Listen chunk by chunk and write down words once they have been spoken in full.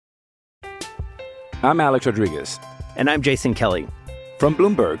I'm Alex Rodriguez. And I'm Jason Kelly. From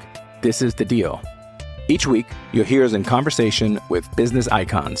Bloomberg, this is The Deal. Each week, you'll hear us in conversation with business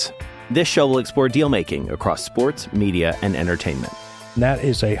icons. This show will explore deal-making across sports, media, and entertainment. That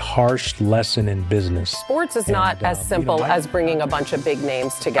is a harsh lesson in business. Sports is not as simple as bringing a bunch of big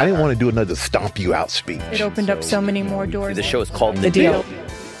names together. I didn't want to do another stomp you out speech. It opened up so many more doors. The show is called The Deal.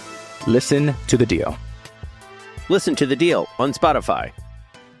 Listen to The Deal. Listen to The Deal on Spotify.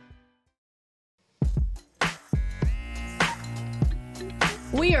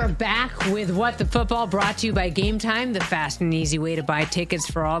 We are back with What the Football, brought to you by Game Time, the fast and easy way to buy tickets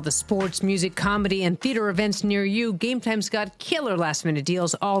for all the sports, music, comedy, and theater events near you. Game Time's got killer last-minute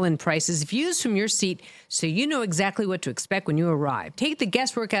deals, all-in prices, views from your seat, so you know exactly what to expect when you arrive. Take the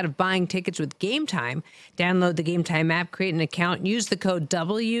guesswork out of buying tickets with Game Time. Download the Game Time app, create an account, use the code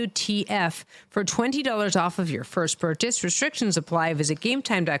WTF for $20 off of your first purchase. Restrictions apply. Visit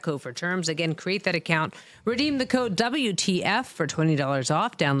GameTime.co for terms. Again, create that account. Redeem the code WTF for $20 off.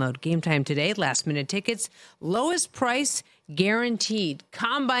 Download Game Time today. Last minute tickets. Lowest price guaranteed.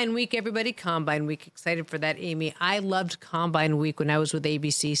 Combine Week, everybody. Combine Week. Excited for that, Amy. I loved Combine Week when I was with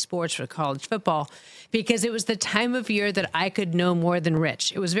ABC Sports for college football because it was the time of year that I could know more than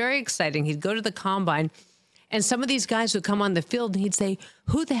Rich. It was very exciting. He'd go to the Combine and some of these guys would come on the field and he'd say,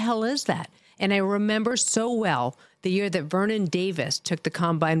 "Who the hell is that?" And I remember so well the year that Vernon Davis took the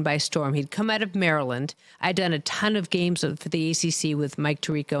Combine by storm. He'd come out of Maryland. I'd done a ton of games for the ACC with Mike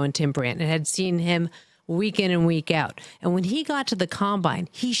Tirico and Tim Brandt and had seen him week in and week out. And when he got to the Combine,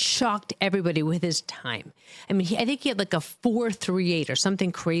 he shocked everybody with his time. I mean, I think he had like a 4.38 or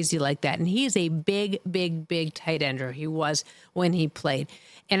something crazy like that. And he is a big, big, big tight ender. He was when he played.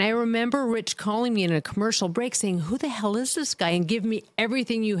 And I remember Rich calling me in a commercial break saying, "Who the hell is this guy? And give me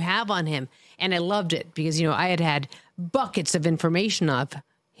everything you have on him." And I loved it because, I had buckets of information of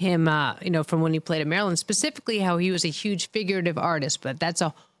him, from when he played at Maryland, specifically how he was a huge figurative artist. But that's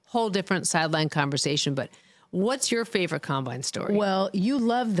a whole different sideline conversation. But what's your favorite Combine story? Well, you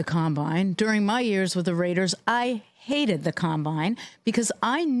love the Combine. During my years with the Raiders, I hated the Combine because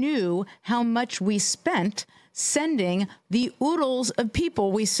I knew how much we spent sending the oodles of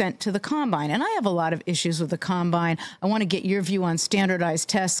people we sent to the Combine. And I have a lot of issues with the Combine. I want to get your view on standardized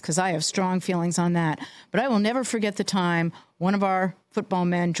tests because I have strong feelings on that. But I will never forget the time one of our football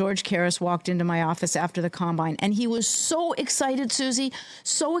men, George Karras, walked into my office after the Combine. And he was so excited, Susie,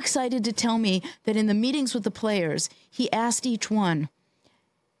 so excited to tell me that in the meetings with the players, he asked each one,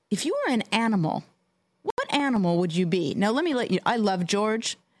 "If you were an animal, what animal would you be?" Now, let me let you, I love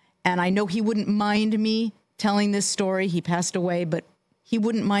George, and I know he wouldn't mind me telling this story. He passed away, but he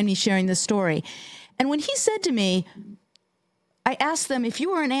wouldn't mind me sharing this story. And when he said to me, I asked them, "If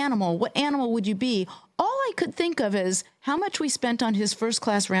you were an animal, what animal would you be?" All I could think of is how much we spent on his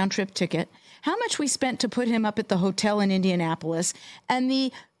first-class round-trip ticket, how much we spent to put him up at the hotel in Indianapolis, and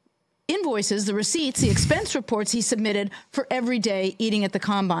the invoices, the receipts, the expense reports he submitted for every day eating at the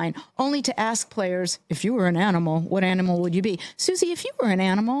Combine, only to ask players, "If you were an animal, what animal would you be?" Susie, if you were an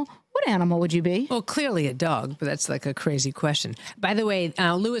animal, what animal would you be? Well, clearly a dog, but that's like a crazy question. By the way,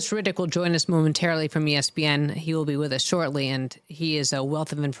 Louis Riddick will join us momentarily from ESPN. He will be with us shortly, and he is a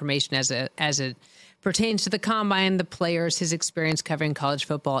wealth of information as it pertains to the Combine, the players, his experience covering college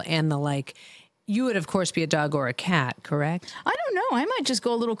football, and the like. You would, of course, be a dog or a cat, correct? I don't know. I might just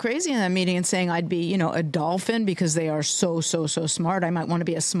go a little crazy in that meeting and saying I'd be, a dolphin because they are so smart. I might want to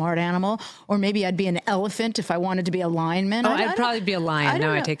be a smart animal. Or maybe I'd be an elephant if I wanted to be a lineman. I'd probably be a lion.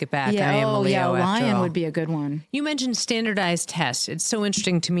 No, I take it back. I am a Leo, a lion after all. would be a good one. You mentioned standardized tests. It's so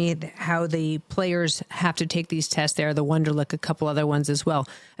interesting to me how the players have to take these tests. There are the Wonderlic, a couple other ones as well.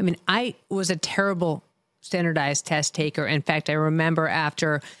 I mean, I was a terrible standardized test taker. In fact, I remember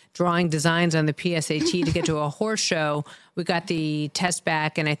after drawing designs on the PSAT to get to a horse show, we got the test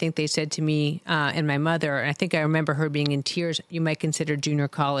back, and I think they said to me and my mother, and I think I remember her being in tears, "You might consider junior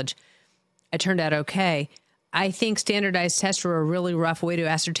college." It turned out okay. I think standardized tests are a really rough way to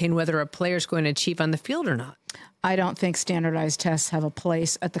ascertain whether a player is going to achieve on the field or not. I don't think standardized tests have a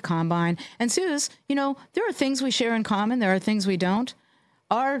place at the Combine. And Suze, there are things we share in common. There are things we don't.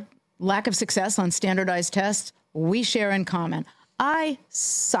 Our lack of success on standardized tests, we share in common. I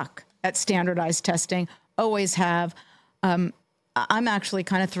suck at standardized testing, always have. I'm actually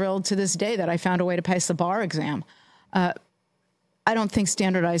kind of thrilled to this day that I found a way to pass the bar exam. I don't think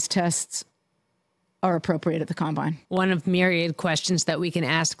standardized tests are appropriate at the Combine. One of myriad questions that we can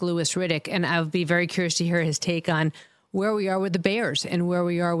ask Louis Riddick, and I'll be very curious to hear his take on where we are with the Bears and where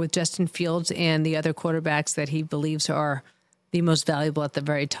we are with Justin Fields and the other quarterbacks that he believes are the most valuable at the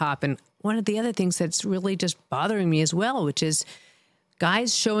very top. And one of the other things that's really just bothering me as well, which is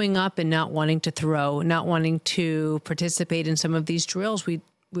guys showing up and not wanting to throw, not wanting to participate in some of these drills. We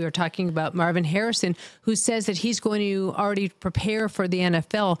were talking about Marvin Harrison, who says that he's going to already prepare for the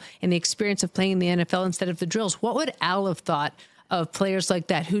NFL and the experience of playing in the NFL instead of the drills. What would Al have thought of players like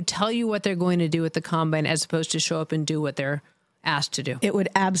that who tell you what they're going to do at the combine as opposed to show up and do what they're asked to do? It would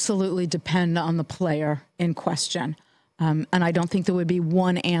absolutely depend on the player in question. And I don't think there would be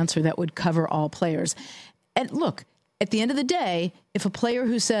one answer that would cover all players. And look, at the end of the day, if a player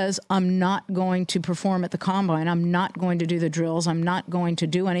who says, I'm not going to perform at the combine, I'm not going to do the drills, I'm not going to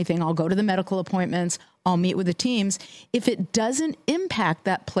do anything, I'll go to the medical appointments, I'll meet with the teams. If it doesn't impact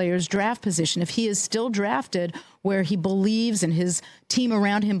that player's draft position, if he is still drafted where he believes and his team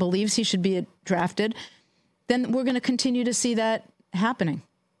around him believes he should be drafted, then we're going to continue to see that happening.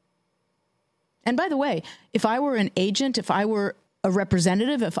 And by the way, if I were an agent, if I were a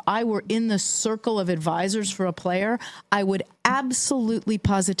representative, if I were in the circle of advisors for a player, I would absolutely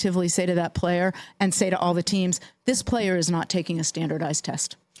positively say to that player and say to all the teams, this player is not taking a standardized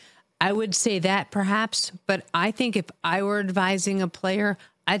test. I would say that perhaps, but I think if I were advising a player,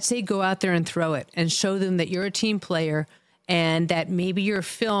 I'd say go out there and throw it and show them that you're a team player and that maybe your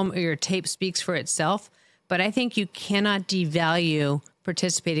film or your tape speaks for itself. But I think you cannot devalue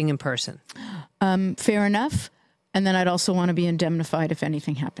participating in person. Fair enough. And then I'd also want to be indemnified if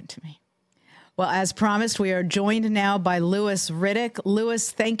anything happened to me. Well, as promised, we are joined now by Louis Riddick. Louis,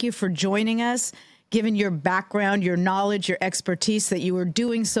 thank you for joining us. Given your background, your knowledge, your expertise, that you were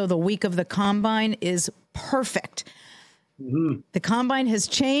doing so the week of the Combine is perfect. Mm-hmm. The Combine has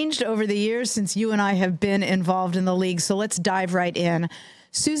changed over the years since you and I have been involved in the league. So let's dive right in.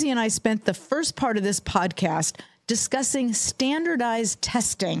 Susie and I spent the first part of this podcast discussing standardized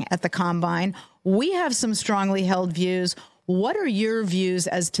testing at the Combine. We have some strongly held views. What are your views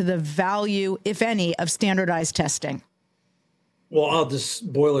as to the value, if any, of standardized testing? Well, I'll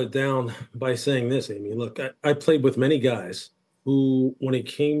just boil it down by saying this, Amy. Look, I played with many guys who, when it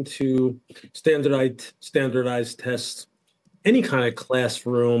came to standardized tests, any kind of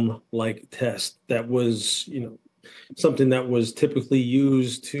classroom-like test that was, something that was typically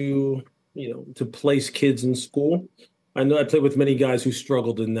used to place kids in school. I know I played with many guys who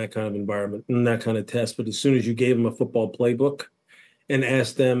struggled in that kind of environment, in that kind of test. But as soon as you gave them a football playbook and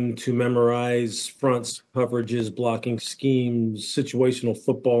asked them to memorize fronts, coverages, blocking schemes, situational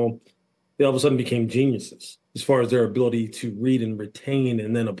football, they all of a sudden became geniuses as far as their ability to read and retain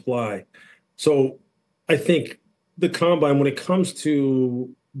and then apply. So I think the Combine, when it comes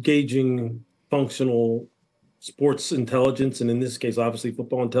to gauging functional sports intelligence, and in this case, obviously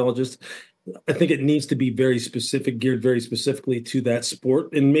football intelligence, I think it needs to be very specific, geared very specifically to that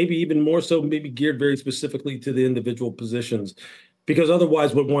sport, and maybe even more so, maybe geared very specifically to the individual positions. Because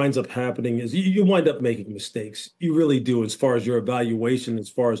otherwise what winds up happening is you wind up making mistakes. You really do, as far as your evaluation, as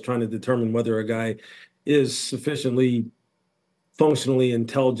far as trying to determine whether a guy is sufficiently functionally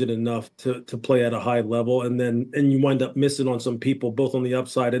intelligent enough to play at a high level. And you wind up missing on some people, both on the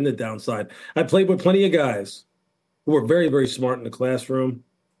upside and the downside. I played with plenty of guys who were very, very smart in the classroom,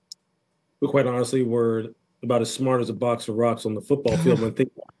 who quite honestly were about as smart as a box of rocks on the football field when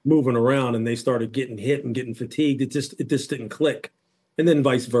things were moving around and they started getting hit and getting fatigued. It just didn't click. And then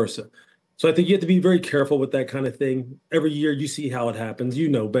vice versa. So I think you have to be very careful with that kind of thing. Every year you see how it happens. You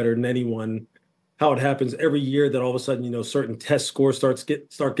know better than anyone how it happens every year that all of a sudden, certain test scores start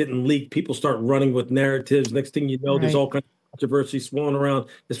getting leaked. People start running with narratives. Next thing you know, There's all kinds of controversy swirling around,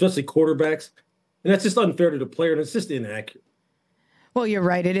 especially quarterbacks. And that's just unfair to the player, and it's just inaccurate. Well, you're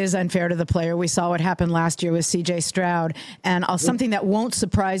right. It is unfair to the player. We saw what happened last year with C.J. Stroud. And something that won't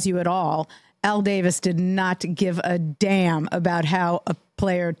surprise you at all, Al Davis did not give a damn about how a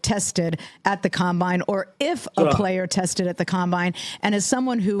player tested at the Combine or if a player tested at the Combine. And as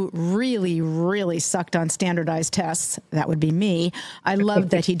someone who really, really sucked on standardized tests, that would be me, I loved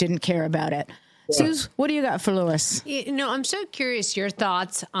that he didn't care about it. Suze, what do you got for Louis? I'm so curious your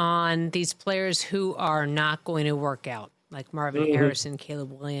thoughts on these players who are not going to work out, like Marvin Harrison,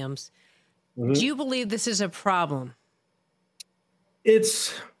 Caleb Williams. Do you believe this is a problem?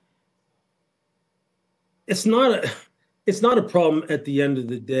 It's not a problem at the end of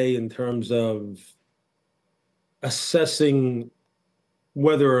the day in terms of assessing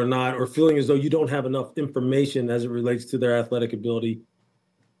whether or not, or feeling as though you don't have enough information as it relates to their athletic ability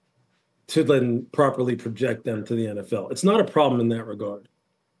to then properly project them to the NFL. It's not a problem in that regard.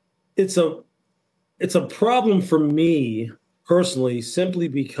 It's a problem for me personally, simply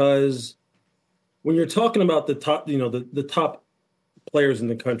because when you're talking about the top, the top players in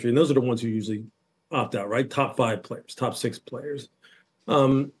the country, and those are the ones who usually opt out, right? Top 5 players, top 6 players.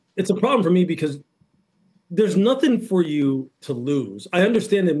 It's a problem for me because there's nothing for you to lose. I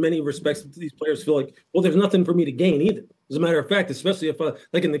understand in many respects that these players feel like, well, there's nothing for me to gain either. As a matter of fact, especially if,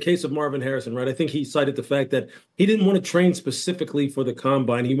 like in the case of Marvin Harrison, right? I think he cited the fact that he didn't want to train specifically for the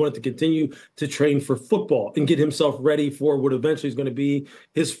combine. He wanted to continue to train for football and get himself ready for what eventually is going to be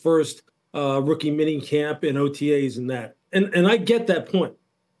his first rookie mini camp and OTAs and that. And I get that point.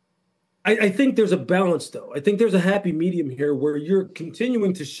 I think there's a balance, though. I think there's a happy medium here where you're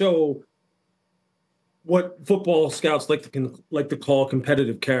continuing to show what football scouts like to call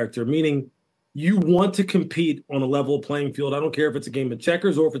competitive character, meaning you want to compete on a level playing field. I don't care if it's a game of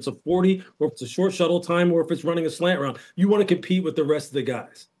checkers or if it's a 40 or if it's a short shuttle time or if it's running a slant route. You want to compete with the rest of the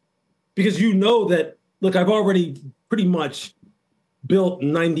guys because you know that, look, I've already pretty much built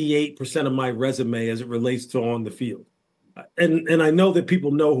 98% of my resume as it relates to on the field. And I know that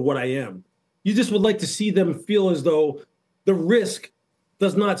people know what I am. You just would like to see them feel as though the risk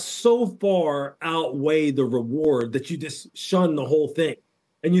does not so far outweigh the reward that you just shun the whole thing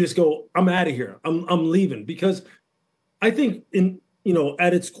and you just go, I'm out of here. I'm leaving. Because I think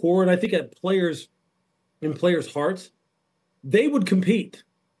at its core, and I think in players' hearts, they would compete.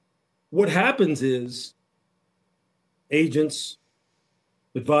 What happens is agents,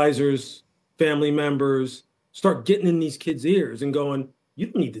 advisors, family members start getting in these kids' ears and going, you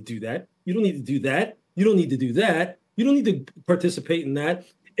don't need to do that. You don't need to do that. You don't need to do that. You don't need to participate in that.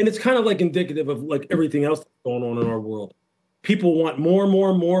 And it's kind of like indicative of like everything else that's going on in our world. People want more,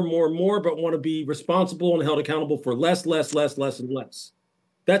 but want to be responsible and held accountable for less, and less.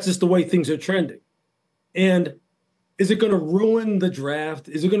 That's just the way things are trending. And is it going to ruin the draft?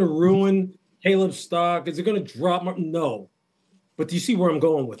 Is it going to ruin Caleb's stock? Is it going to drop? No. But do you see where I'm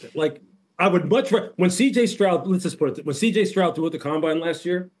going with it? Like, I would much rather, when CJ Stroud, let's just put it, when CJ Stroud threw at the combine last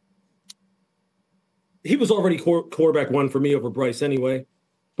year, he was already quarterback one for me over Bryce anyway.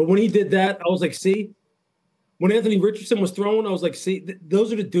 But when he did that, I was like, see, when Anthony Richardson was throwing, I was like, see,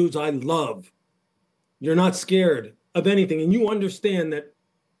 those are the dudes I love. You're not scared of anything. And you understand that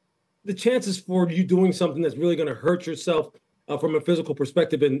the chances for you doing something that's really going to hurt yourself from a physical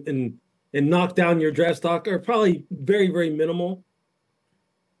perspective and knock down your draft stock are probably very, very minimal.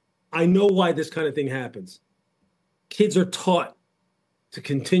 I know why this kind of thing happens. Kids are taught to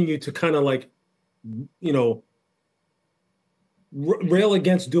continue to kind of like, rail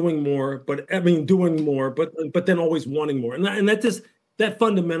against doing more, but then always wanting more. And that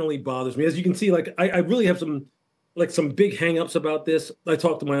fundamentally bothers me. As you can see, like I really have some big hangups about this. I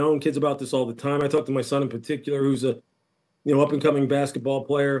talk to my own kids about this all the time. I talk to my son in particular, who's a, up and coming basketball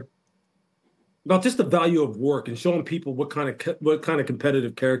player, about just the value of work and showing people what kind of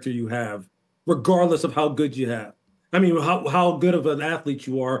competitive character you have, regardless of how good you have. I mean, how good of an athlete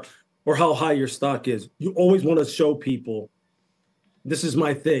you are or how high your stock is. You always want to show people, this is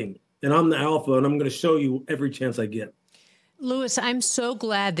my thing, and I'm the alpha, and I'm going to show you every chance I get. Louis, I'm so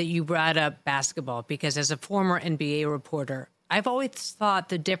glad that you brought up basketball because as a former NBA reporter, I've always thought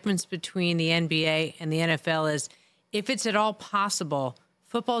the difference between the NBA and the NFL is if it's at all possible,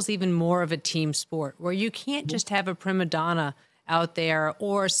 football's even more of a team sport where you can't just have a prima donna out there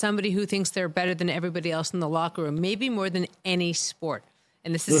or somebody who thinks they're better than everybody else in the locker room, maybe more than any sport.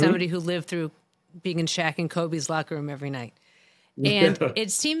 And this is somebody who lived through being in Shaq and Kobe's locker room every night. And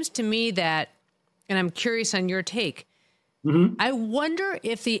it seems to me that, and I'm curious on your take, I wonder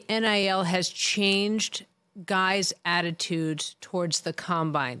if the NIL has changed guys' attitudes towards the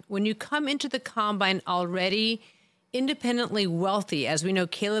combine. When you come into the combine already independently wealthy, as we know,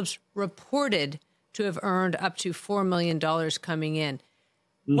 Caleb's reported to have earned up to $4 million coming in.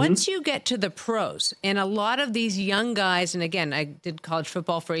 Once you get to the pros, and a lot of these young guys, and again, I did college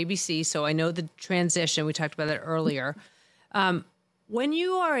football for ABC, so I know the transition. We talked about that earlier. When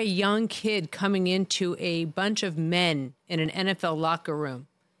you are a young kid coming into a bunch of men in an NFL locker room,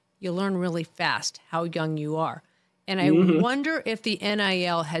 you learn really fast how young you are. And I wonder if the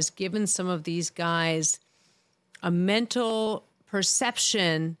NIL has given some of these guys a mental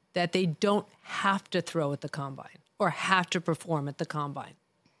perception that they don't have to throw at the combine or have to perform at the combine.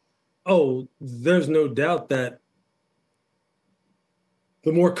 Oh, there's no doubt that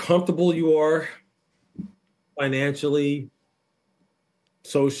the more comfortable you are financially,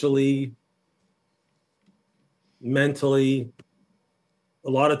 socially, mentally, a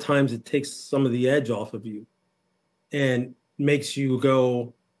lot of times it takes some of the edge off of you and makes you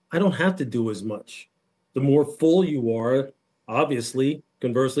go, I don't have to do as much. The more full you are, obviously,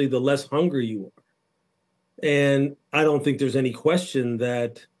 conversely, the less hungry you are. And I don't think there's any question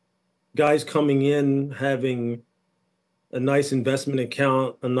that guys coming in having a nice investment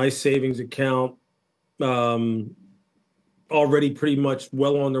account, a nice savings account, already pretty much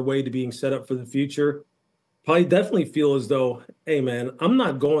well on their way to being set up for the future, probably definitely feel as though, hey, man, I'm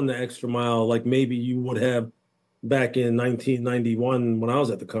not going the extra mile like maybe you would have back in 1991 when I was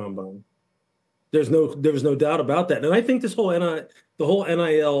at the Combine. There was no doubt about that. And I think the whole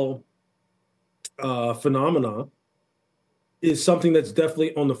NIL phenomena is something that's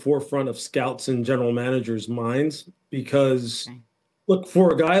definitely on the forefront of scouts and general managers' minds because, look,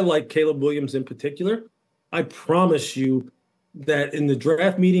 for a guy like Caleb Williams in particular, I promise you that in the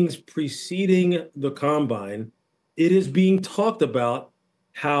draft meetings preceding the Combine, it is being talked about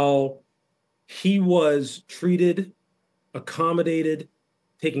how he was treated, accommodated,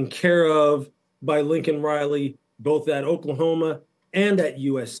 taken care of by Lincoln Riley, both at Oklahoma and at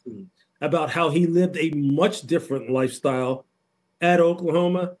USC, about how he lived a much different lifestyle at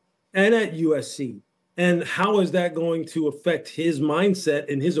Oklahoma and at USC. And how is that going to affect his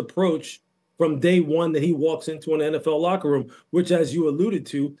mindset and his approach from day one that he walks into an NFL locker room, which, as you alluded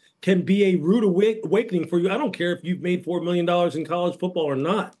to, can be a rude awakening for you. I don't care if you've made $4 million in college football or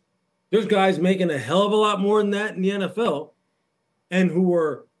not. There's guys making a hell of a lot more than that in the NFL and who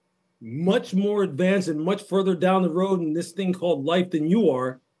are much more advanced and much further down the road in this thing called life than you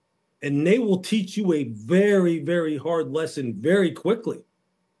are. And they will teach you a very, very hard lesson very quickly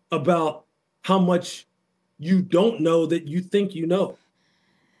about how much you don't know that you think you know.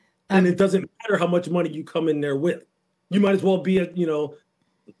 And it doesn't matter how much money you come in there with. You might as well be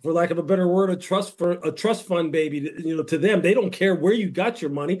for lack of a better word, a trust fund baby. To them, they don't care where you got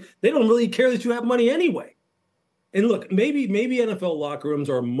your money. They don't really care that you have money anyway. And look, maybe NFL locker rooms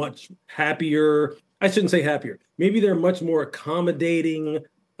are much happier. I shouldn't say happier. Maybe they're much more accommodating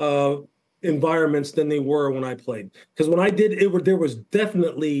environments than they were when I played. Because when I did, there was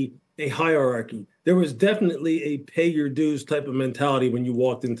definitely a hierarchy. There was definitely a pay your dues type of mentality when you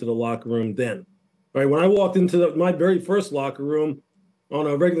walked into the locker room then. Right? When I walked into my very first locker room on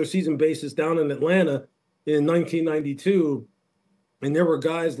a regular season basis down in Atlanta in 1992, and there were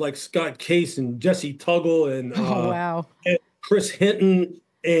guys like Scott Case and Jesse Tuggle and, and Chris Hinton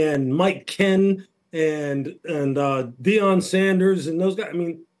and Mike Ken and Deion Sanders and those guys. I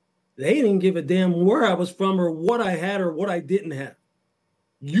mean, they didn't give a damn where I was from or what I had or what I didn't have.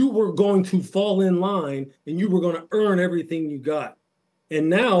 You were going to fall in line and you were going to earn everything you got. And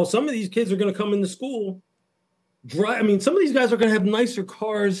now some of these kids are going to come into school. Some of these guys are going to have nicer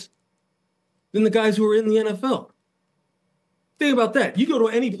cars than the guys who are in the NFL. Think about that. You go to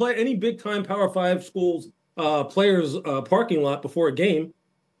any big time Power 5 schools players parking lot before a game,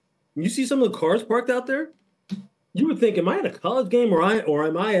 and you see some of the cars parked out there. You would think, am I at a college game or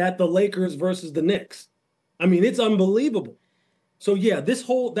am I at the Lakers versus the Knicks? I mean, it's unbelievable. So yeah,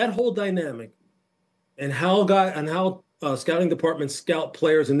 that whole dynamic and how scouting departments scout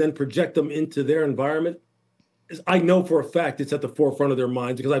players and then project them into their environment I know for a fact it's at the forefront of their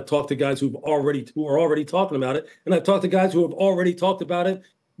minds because I've talked to guys who are already talking about it, and I've talked to guys who have already talked about it,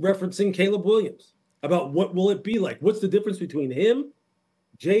 referencing Caleb Williams, about what will it be like? What's the difference between him,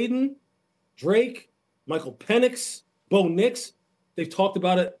 Jaden, Drake, Michael Penix, Bo Nix? They've talked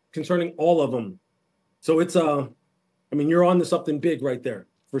about it concerning all of them. So it's you're on to something big right there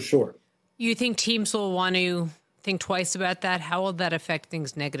for sure. You think teams will want to think twice about that? How will that affect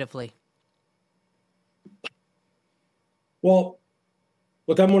things negatively? Well,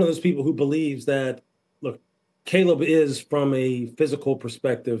 look, I'm one of those people who believes that, Caleb is, from a physical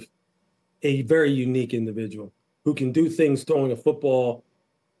perspective, a very unique individual who can do things throwing a football,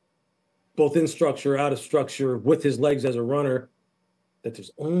 both in structure, out of structure, with his legs as a runner, that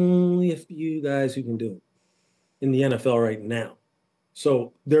there's only a few guys who can do it in the NFL right now.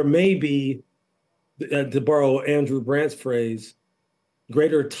 So there may be, to borrow Andrew Brandt's phrase,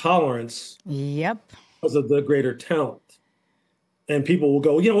 greater tolerance because of the greater talent. And people will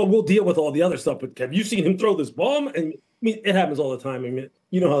go, we'll deal with all the other stuff, but have you seen him throw this bomb? And it happens all the time.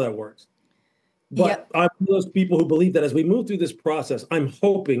 You know how that works. But I'm one of those people who believe that as we move through this process, I'm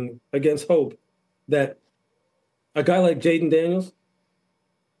hoping against hope that a guy like Jaden Daniels,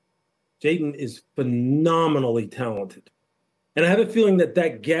 Jaden is phenomenally talented. And I have a feeling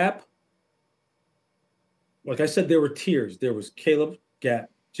that gap, like I said, there were tiers. There was Caleb, gap,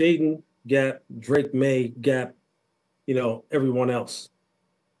 Jaden, gap, Drake May, gap, everyone else.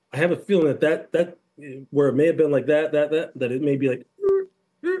 I have a feeling that where it may have been like that it may be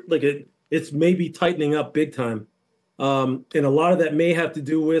like it's maybe tightening up big time. And a lot of that may have to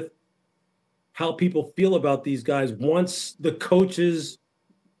do with how people feel about these guys once the coaches,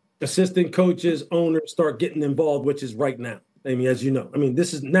 assistant coaches, owners start getting involved, which is right now. As you know,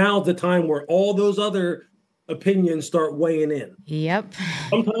 this is now the time where all those other opinions start weighing in. Yep.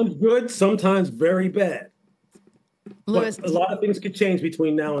 Sometimes good, sometimes very bad. Louis, but a lot of things could change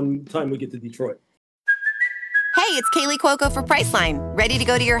between now and the time we get to Detroit. it's Kaylee Cuoco for Priceline. Ready to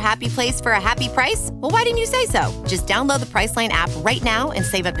go to your happy place for a happy price? Well, why didn't you say so? Just download the Priceline app right now and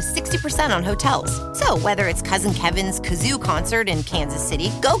save up to 60% on hotels. So whether it's Cousin Kevin's Kazoo Concert in Kansas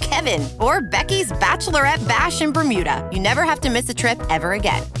City, go Kevin, or Becky's Bachelorette Bash in Bermuda, you never have to miss a trip ever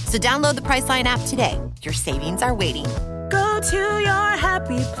again. So download the Priceline app today. Your savings are waiting. Go to your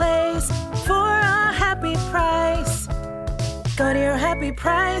happy place for a happy price. Go to your happy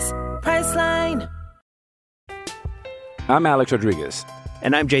price, Priceline. I'm Alex Rodriguez.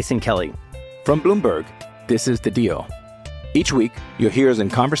 And I'm Jason Kelly. From Bloomberg, this is The Deal. Each week, you'll hear us in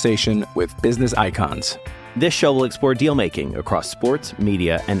conversation with business icons. This show will explore deal-making across sports,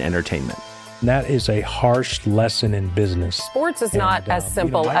 media, and entertainment. That is a harsh lesson in business. Sports is not as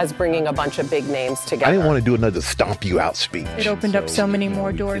simple as bringing a bunch of big names together. I didn't want to do another stomp you out speech. It opened up so many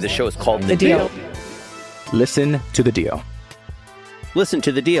more doors. The show is called The Deal. Listen to The Deal. Listen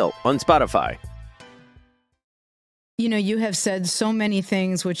to The Deal on Spotify. You know, you have said so many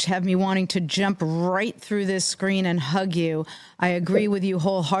things which have me wanting to jump right through this screen and hug you. I agree with you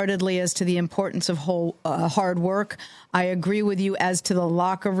wholeheartedly as to the importance of hard work. I agree with you as to the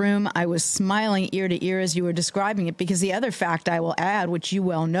locker room. I was smiling ear to ear as you were describing it, because the other fact I will add, which you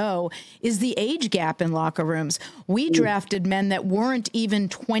well know, is the age gap in locker rooms. We drafted men that weren't even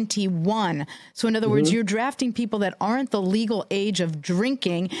 21. So in other words, you're drafting people that aren't the legal age of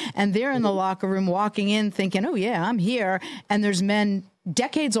drinking, and they're in the locker room walking in thinking, oh yeah, I'm here. And there's men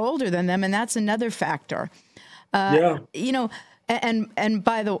decades older than them, and that's another factor. You know, and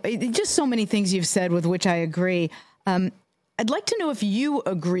by the way, just so many things you've said with which I agree. I'd like to know if you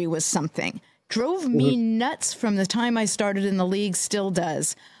agree with something. Drove me nuts from the time I started in the league, still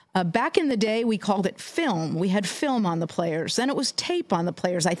does. Back in the day, we called it film. We had film on the players. Then it was tape on the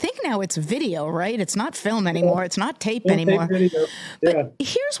players. I think now it's video, right? It's not film anymore. It's not tape anymore. But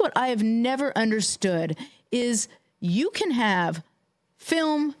here's what I have never understood is you can have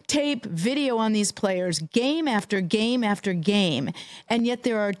film, tape, video on these players game after game after game. And yet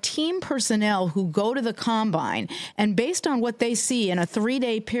there are team personnel who go to the combine and based on what they see in a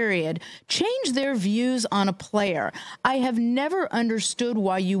 3-day period, change their views on a player. I have never understood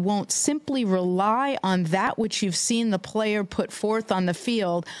why you won't simply rely on that which you've seen the player put forth on the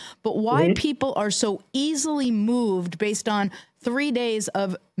field, but why people are so easily moved based on 3 days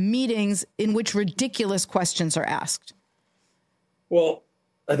of meetings in which ridiculous questions are asked. Well,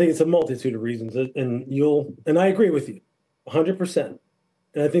 I think it's a multitude of reasons, and I agree with you 100%.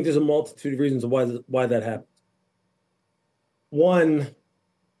 And I think there's a multitude of reasons why that happens. One,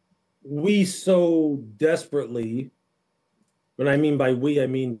 we so desperately, when I mean by we, I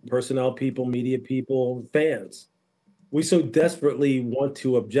mean personnel people, media people, fans. We so desperately want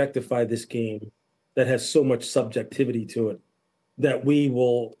to objectify this game that has so much subjectivity to it that we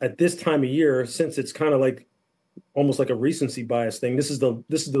will, at this time of year, since it's kind of like almost like a recency bias thing. This is the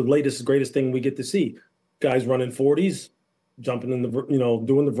latest, greatest thing we get to see. Guys running 40s, jumping in the,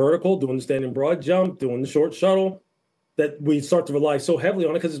 doing the vertical, doing the standing broad jump, doing the short shuttle, that we start to rely so heavily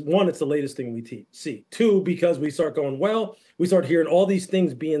on it because one, it's the latest thing we see. Two, because we start going, we start hearing all these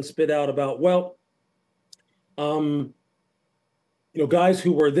things being spit out about, guys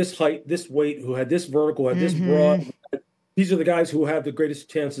who were this height, this weight, who had this vertical, had this broad. These are the guys who have the greatest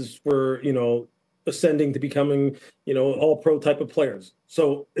chances for, ascending to becoming, all pro type of players.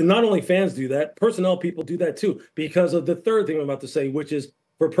 So and not only fans do that, personnel people do that too, because of the third thing I'm about to say, which is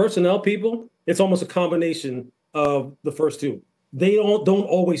for personnel people, it's almost a combination of the first two. They don't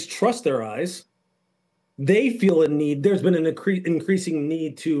always trust their eyes. They feel a need. There's been an increasing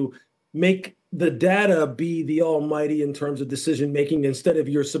need to make the data be the almighty in terms of decision making instead of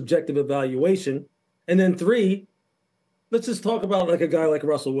your subjective evaluation. And then three, let's just talk about like a guy like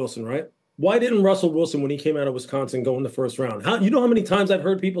Russell Wilson, right? Why didn't Russell Wilson, when he came out of Wisconsin, go in the first round? You know how many times I've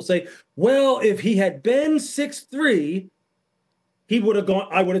heard people say, well, if he had been 6'3", he would have gone,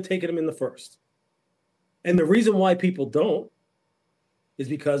 I would have taken him in the first. And the reason why people don't is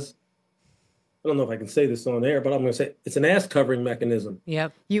because, I don't know if I can say this on air, but I'm going to say it's an ass covering mechanism.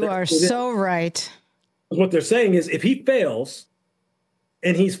 Yep. You are so right. What they're saying is if he fails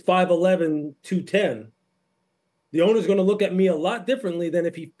and he's 5'11", 210, the owner's going to look at me a lot differently than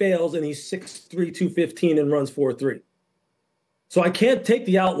if he fails and he's 6'3", 215 and runs 4'3". So I can't take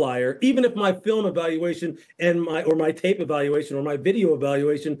the outlier, even if my film evaluation and my tape evaluation or my video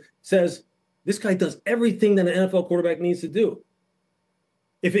evaluation says this guy does everything that an NFL quarterback needs to do.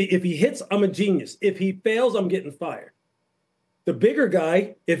 If he hits, I'm a genius. If he fails, I'm getting fired. The bigger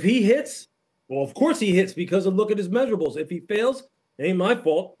guy, if he hits, well, of course he hits because of look at his measurables. If he fails, it ain't my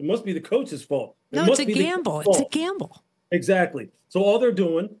fault. It must be the coach's fault. No, it's a gamble. It's a gamble. Exactly. So all they're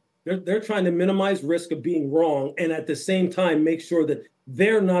doing They're trying to minimize risk of being wrong, and at the same time make sure that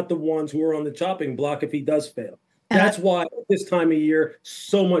they're not the ones who are on the chopping block if he does fail. That's why at this time of year,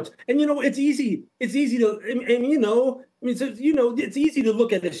 so much. And it's easy. It's easy to, it's easy to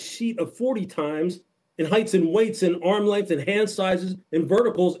look at a sheet of 40 times in heights and weights and arm length and hand sizes and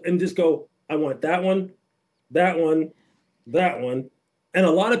verticals and just go, I want that one, that one, that one. And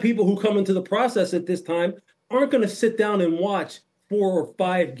a lot of people who come into the process at this time aren't going to sit down and watch 4 or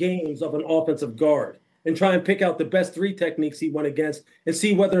 5 games of an offensive guard and try and pick out the best 3 techniques he went against and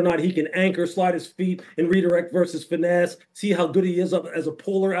see whether or not he can anchor, slide his feet, and redirect versus finesse, see how good he is as a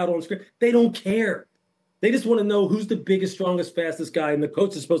puller out on screen. They don't care. They just want to know who's the biggest, strongest, fastest guy, and the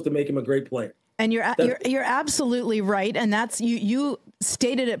coach is supposed to make him a great player. And you're absolutely right, and that's you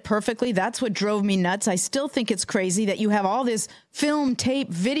stated it perfectly. That's what drove me nuts. I still think it's crazy that you have all this film, tape,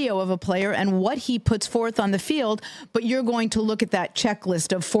 video of a player and what he puts forth on the field, but you're going to look at that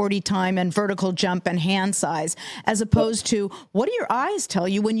checklist of 40 time and vertical jump and hand size, as opposed to what do your eyes tell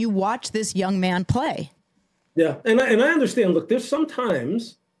you when you watch this young man play? Yeah, and I understand. Look, there's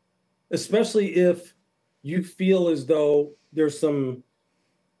sometimes, especially if you feel as though there's some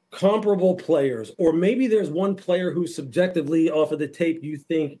comparable players, or maybe there's one player who subjectively off of the tape you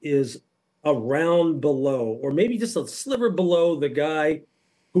think is a round below, or maybe just a sliver below the guy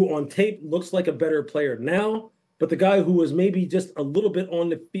who on tape looks like a better player now, but the guy who was maybe just a little bit on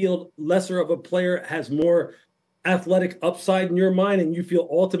the field, lesser of a player, has more athletic upside in your mind, and you feel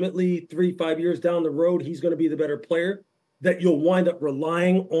ultimately 3-5 years down the road he's going to be the better player, that you'll wind up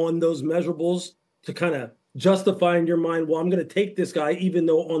relying on those measurables to kind of justify in your mind, well, I'm going to take this guy, even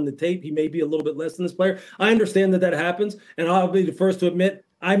though on the tape he may be a little bit less than this player. I understand that happens, and I'll be the first to admit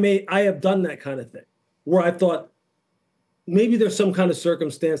I have done that kind of thing, where I thought maybe there's some kind of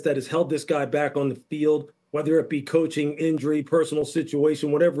circumstance that has held this guy back on the field, whether it be coaching, injury, personal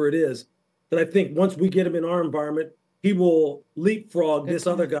situation, whatever it is, that I think once we get him in our environment, he will leapfrog this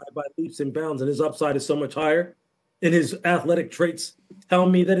other guy by leaps and bounds, and his upside is so much higher, and his athletic traits tell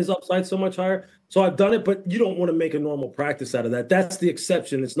me that his upside is so much higher. So I've done it, but you don't want to make a normal practice out of that. That's the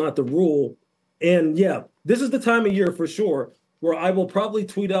exception. It's not the rule. And yeah, this is the time of year for sure where I will probably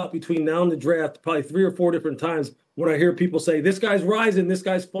tweet out between now and the draft probably 3 or 4 different times when I hear people say, this guy's rising, this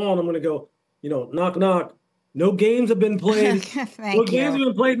guy's falling. I'm going to go, knock, knock. No games have been played. No games have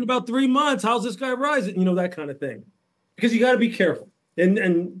been played in about 3 months. How's this guy rising? That kind of thing. Because you got to be careful.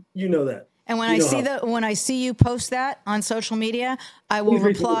 And you know that. And when I see you post that on social media, I will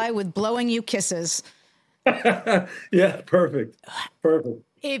reply with blowing you kisses. Yeah, perfect.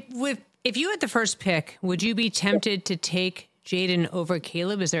 If you had the first pick, would you be tempted to take Jaden over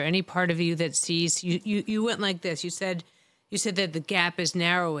Caleb? Is there any part of you that sees you went like this? You said that the gap is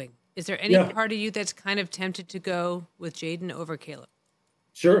narrowing. Is there any part of you that's kind of tempted to go with Jaden over Caleb?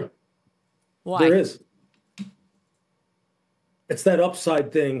 Sure. Why? There is. It's that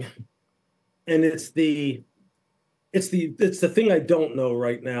upside thing. And it's the thing I don't know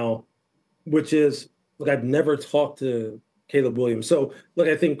right now, which is, look, I've never talked to Caleb Williams. So, look,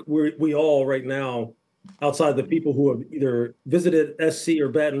 I think we all right now, outside the people who have either visited SC or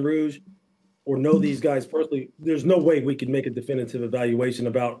Baton Rouge or know these guys personally, there's no way we could make a definitive evaluation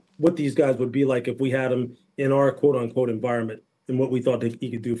about what these guys would be like if we had them in our quote-unquote environment and what we thought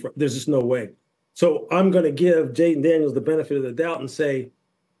he could do. There's just no way. So I'm going to give Jaden Daniels the benefit of the doubt and say,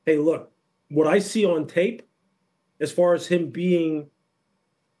 hey, look, what I see on tape, as far as him being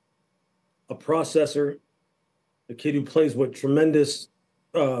a processor, a kid who plays with tremendous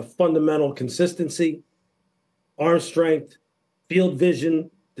fundamental consistency, arm strength, field vision,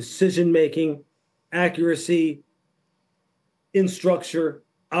 decision-making, accuracy, in structure,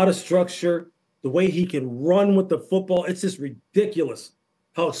 out of structure, the way he can run with the football, it's just ridiculous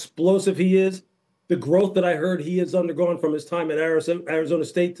how explosive he is. The growth that I heard he has undergone from his time at Arizona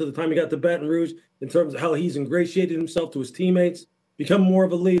State to the time he got to Baton Rouge in terms of how he's ingratiated himself to his teammates, become more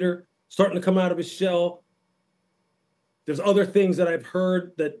of a leader, starting to come out of his shell. There's other things that I've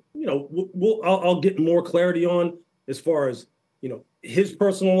heard that, I'll get more clarity on as far as, his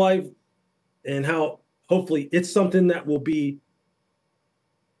personal life and how hopefully it's something that will be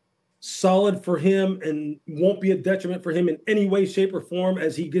solid for him and won't be a detriment for him in any way, shape, or form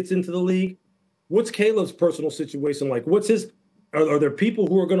as he gets into the league. What's Caleb's personal situation like? Are there people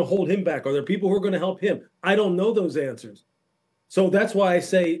who are going to hold him back? Are there people who are going to help him? I don't know those answers. So that's why I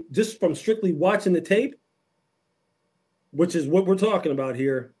say, just from strictly watching the tape, which is what we're talking about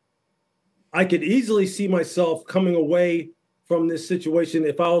here, I could easily see myself coming away from this situation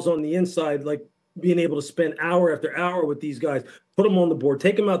if I was on the inside, like being able to spend hour after hour with these guys, put them on the board,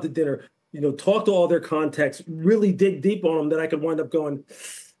 take them out to dinner, talk to all their contacts, really dig deep on them, that I could wind up going,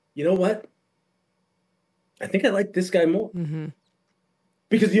 you know what? I think I like this guy more. Mm-hmm.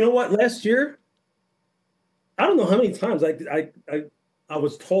 Because you know what? Last year, I don't know how many times I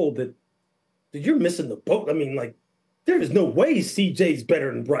was told that you're missing the boat. I mean, like, there is no way CJ's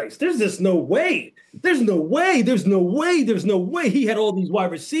better than Bryce. There's just no way. There's no way. There's no way. There's no way. He had all these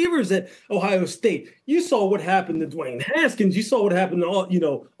wide receivers at Ohio State. You saw what happened to Dwayne Haskins. You saw what happened to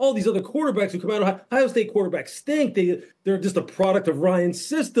all these other quarterbacks who come out of Ohio State. Quarterbacks stink. They're just a product of Ryan's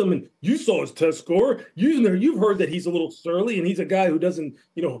system. And you saw his test score. You've heard that he's a little surly and he's a guy who doesn't,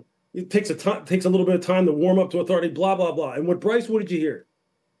 it takes a little bit of time to warm up to authority, blah, blah, blah. And with Bryce, what did you hear?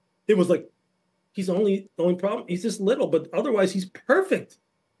 It was like, the only problem, he's just little, but otherwise he's perfect.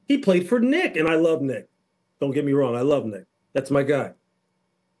 He played for Nick, and I love Nick. Don't get me wrong, I love Nick. That's my guy.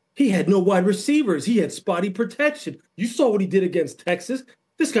 He had no wide receivers. He had spotty protection. You saw what he did against Texas.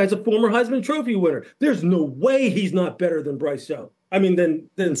 This guy's a former Heisman Trophy winner. There's no way he's not better than Bryce Young. I mean, than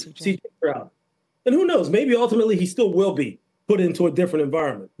CJ Stroud. And who knows, maybe ultimately he still will be put into a different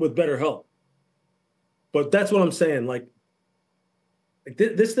environment with better help. But that's what I'm saying. Like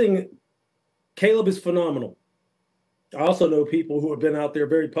this thing... Caleb is phenomenal. I also know people who have been out there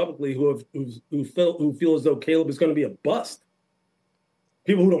very publicly who feel as though Caleb is going to be a bust.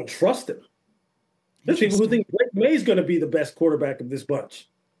 People who don't trust him. There's people who think Drake May is going to be the best quarterback of this bunch.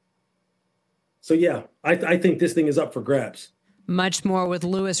 So yeah, I think this thing is up for grabs. Much more with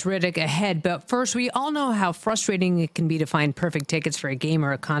Louis Riddick ahead. But first, we all know how frustrating it can be to find perfect tickets for a game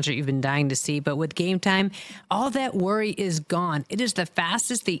or a concert you've been dying to see. But with Game Time, all that worry is gone. It is the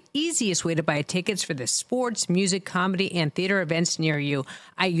fastest, the easiest way to buy tickets for the sports, music, comedy, and theater events near you.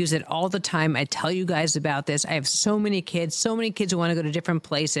 I use it all the time. I tell you guys about this. I have so many kids who want to go to different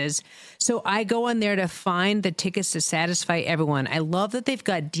places. So I go on there to find the tickets to satisfy everyone. I love that they've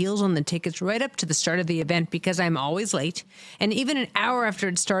got deals on the tickets right up to the start of the event because I'm always late. And even an hour after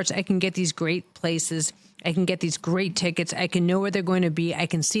it starts, I can get these great places. I can get these great tickets. I can know where they're going to be. I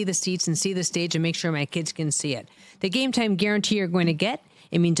can see the seats and see the stage and make sure my kids can see it. The Game Time guarantee you're going to get,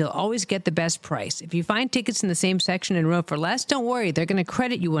 it means you'll always get the best price. If you find tickets in the same section and row for less, don't worry. They're going to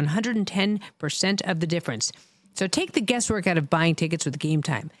credit you 110% of the difference. So take the guesswork out of buying tickets with Game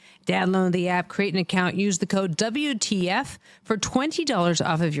Time. Download the app, create an account, use the code WTF for $20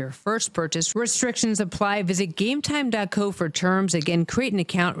 off of your first purchase. Restrictions apply. Visit gametime.co for terms. Again, create an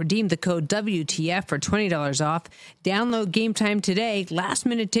account, redeem the code WTF for $20 off. Download Game Time today. Last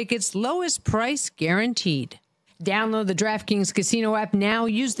minute tickets, lowest price guaranteed. Download the DraftKings Casino app now.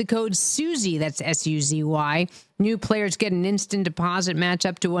 Use the code SUZY, that's S-U-Z-Y. New players get an instant deposit match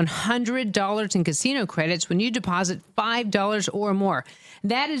up to $100 in casino credits when you deposit $5 or more.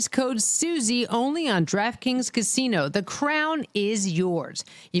 That is code SUZY only on DraftKings Casino. The crown is yours.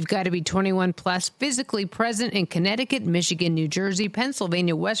 You've got to be 21 plus, physically present in Connecticut, Michigan, New Jersey,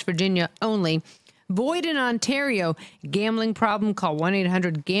 Pennsylvania, West Virginia only. Void in Ontario. Gambling problem? Call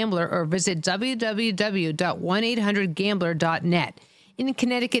 1-800-GAMBLER or visit www.1800gambler.net. In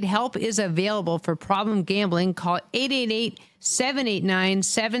Connecticut, help is available for problem gambling. Call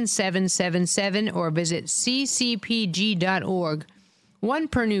 888-789-7777 or visit ccpg.org. One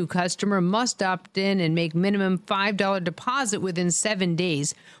per new customer must opt in and make minimum $5 deposit within 7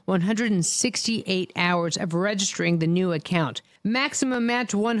 days, 168 hours of registering the new account. Maximum match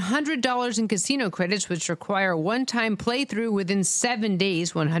 $100 in casino credits, which require one-time playthrough within 7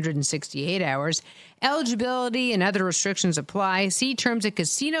 days, 168 hours. Eligibility and other restrictions apply. See terms at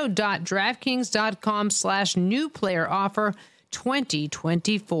casino.draftkings.com/new player offer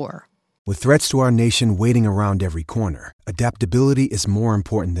 2024. With threats to our nation waiting around every corner, adaptability is more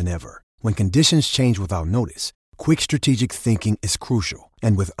important than ever. When conditions change without notice, quick strategic thinking is crucial.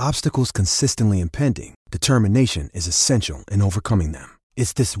 And with obstacles consistently impending, determination is essential in overcoming them.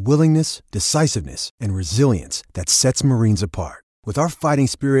 It's this willingness, decisiveness, and resilience that sets Marines apart. With our fighting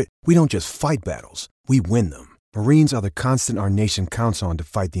spirit, we don't just fight battles, we win them. Marines are the constant our nation counts on to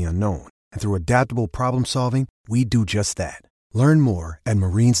fight the unknown. And through adaptable problem solving, we do just that. Learn more at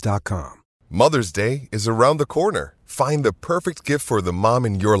Marines.com. Mother's Day is around the corner. Find the perfect gift for the mom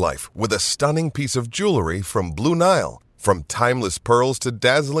in your life with a stunning piece of jewelry from Blue Nile. From timeless pearls to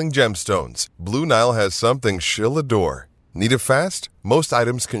dazzling gemstones, Blue Nile has something she'll adore. Need it fast? Most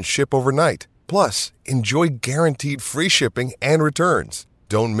items can ship overnight. Plus, enjoy guaranteed free shipping and returns.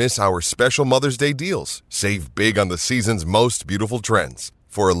 Don't miss our special Mother's Day deals. Save big on the season's most beautiful trends.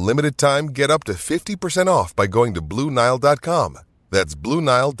 For a limited time, get up to 50% off by going to BlueNile.com. That's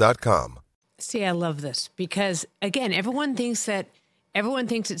BlueNile.com. See, I love this because, again, everyone thinks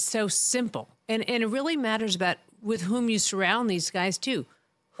it's so simple. And it really matters about with whom you surround these guys, too.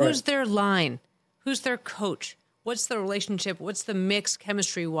 Who's their line? Who's their coach? What's the relationship? What's the mix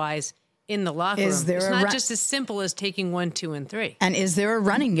chemistry-wise in the locker room? It's not just as simple as taking 1, 2, and 3. And is there a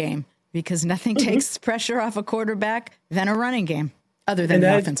running game? Because nothing takes pressure off a quarterback than a running game, other than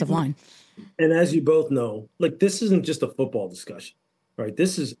the offensive line. And as you both know, like, this isn't just a football discussion, right?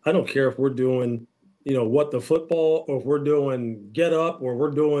 This is, I don't care if we're doing, what the football, or if we're doing Get Up, or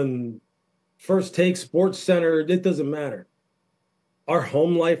we're doing First Take, Sports Center, it doesn't matter. Our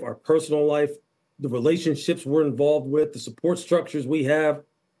home life, our personal life, the relationships we're involved with, the support structures we have,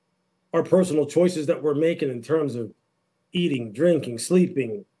 our personal choices that we're making in terms of eating, drinking,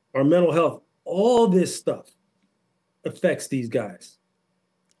 sleeping, our mental health, all this stuff affects these guys.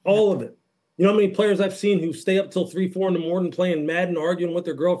 All of it. You know how many players I've seen who stay up till 3, 4 in the morning playing Madden, arguing with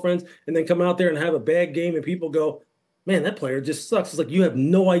their girlfriends, and then come out there and have a bad game, and people go, man, that player just sucks. It's like, you have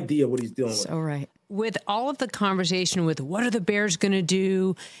no idea what he's dealing with. So right. With all of the conversation with what are the Bears going to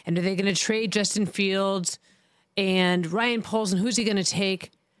do, and are they going to trade Justin Fields and Ryan Poles, and who's he going to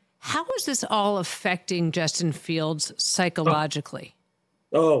take? How is this all affecting Justin Fields psychologically?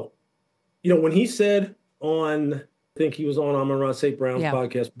 When he said on, I think he was on Amon-Ra St. Brown's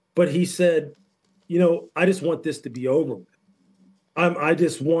podcast, but he said, I just want this to be over with. I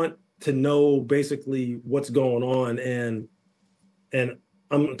just want to know basically what's going on. And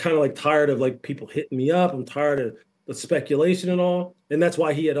I'm kind of like tired of like people hitting me up. I'm tired of the speculation and all. And that's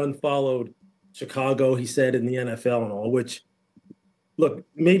why he had unfollowed Chicago, he said, in the NFL and all, which, look,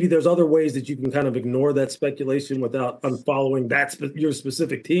 maybe there's other ways that you can kind of ignore that speculation without unfollowing your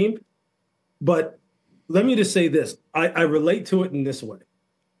specific team. But let me just say this. I relate to it in this way.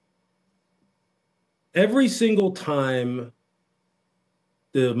 Every single time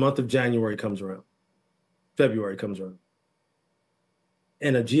the month of January comes around, February comes around,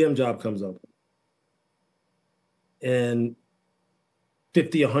 and a GM job comes up, and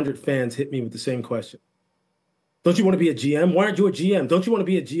 50, 100 fans hit me with the same question. Don't you want to be a GM? Why aren't you a GM? Don't you want to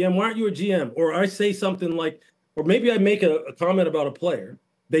be a GM? Why aren't you a GM? Or I say something like, or maybe I make a comment about a player.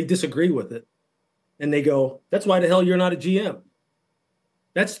 They disagree with it. And they go, that's why the hell you're not a GM.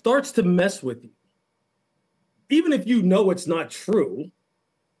 That starts to mess with you. Even if you know it's not true,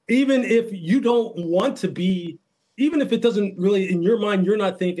 even if you don't want to be, even if it doesn't really, in your mind, you're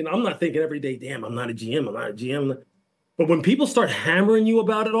not thinking, I'm not thinking every day, damn, I'm not a GM, I'm not a GM. But when people start hammering you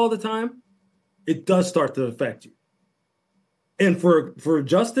about it all the time, it does start to affect you. And for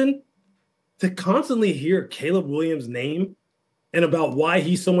Justin to constantly hear Caleb Williams' name and about why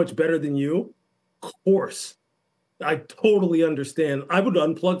he's so much better than you, of course, I totally understand. I would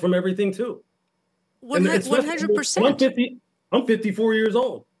unplug from everything too. 100%. I'm 54 years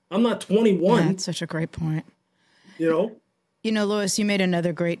old. I'm not 21. Yeah, that's such a great point. Louis, you made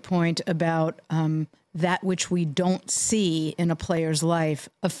another great point about that which we don't see in a player's life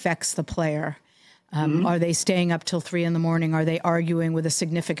affects the player. Are they staying up till 3 a.m? Are they arguing with a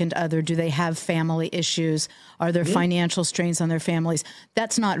significant other? Do they have family issues? Are there financial strains on their families?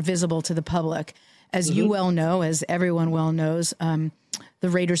 That's not visible to the public. As you well know, as everyone well knows, the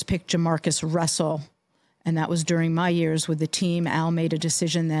Raiders picked Jamarcus Russell, and that was during my years with the team. Al made a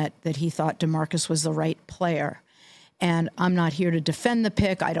decision that he thought DeMarcus was the right player. And I'm not here to defend the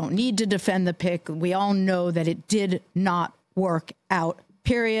pick. I don't need to defend the pick. We all know that it did not work out,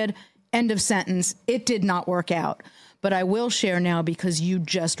 period. End of sentence. It did not work out. But I will share now, because you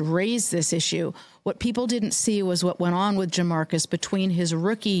just raised this issue. What people didn't see was what went on with Jamarcus between his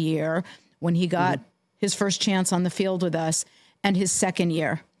rookie year, when he got his first chance on the field with us, and his second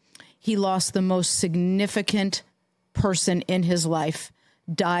year. He lost the most significant person in his life,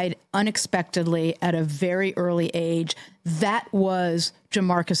 died unexpectedly at a very early age. That was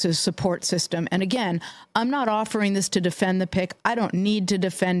Jamarcus's support system. And again, I'm not offering this to defend the pick. I don't need to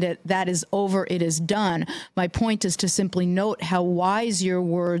defend it. That is over. It is done. My point is to simply note how wise your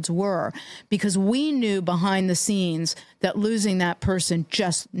words were, because we knew behind the scenes that losing that person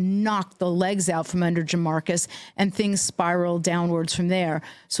just knocked the legs out from under Jamarcus, and things spiraled downwards from there.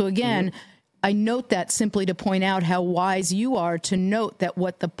 So again, I note that simply to point out how wise you are to note that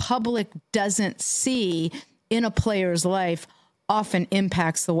what the public doesn't see in a player's life often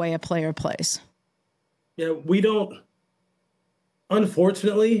impacts the way a player plays. Yeah, we don't,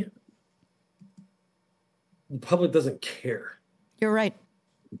 unfortunately, the public doesn't care. You're right.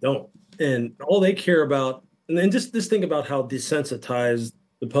 They don't. And all they care about, and then just this thing about how desensitized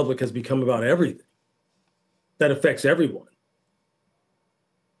the public has become about everything that affects everyone.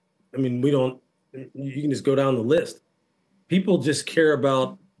 I mean, you can just go down the list. People just care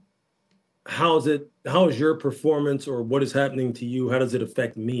about how is your performance, or what is happening to you? How does it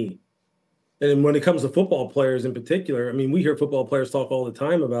affect me? And when it comes to football players in particular, I mean, we hear football players talk all the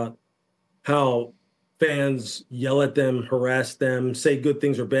time about how fans yell at them, harass them, say good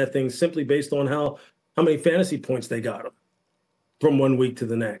things or bad things simply based on how many fantasy points they got them from one week to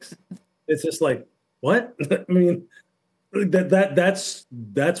the next. It's just like, what? I mean, that's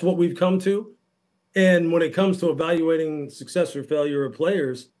what we've come to. And when it comes to evaluating success or failure of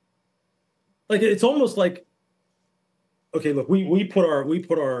players, like it's almost like, okay, look, we put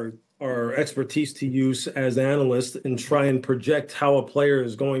our expertise to use as analysts and try and project how a player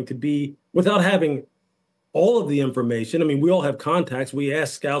is going to be without having all of the information. I mean, we all have contacts. We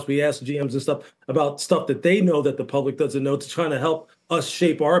ask scouts, we ask GMs and stuff about stuff that they know that the public doesn't know to try to help us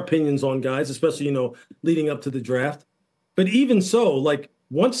shape our opinions on guys, especially, leading up to the draft. But even so, like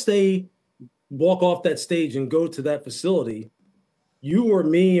once they walk off that stage and go to that facility, you or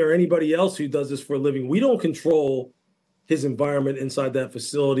me or anybody else who does this for a living, we don't control his environment inside that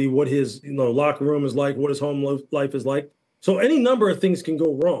facility, what his locker room is like, what his home life is like. So any number of things can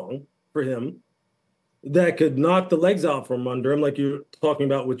go wrong for him that could knock the legs out from under him, like you're talking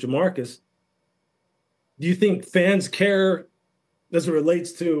about with Jamarcus. Do you think fans care as it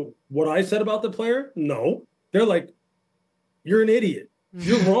relates to what I said about the player? No. They're like, you're an idiot.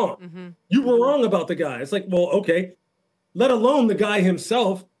 You're wrong. Mm-hmm. You were wrong about the guy. It's like, well, okay, let alone the guy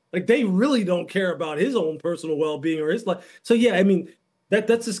himself. Like they really don't care about his own personal well-being or his life. So yeah, I mean,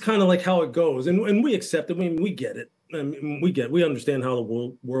 that's just kind of like how it goes. And we accept it. I mean, we get it. I mean, we understand how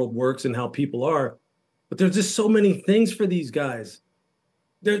the world works and how people are. But there's just so many things for these guys.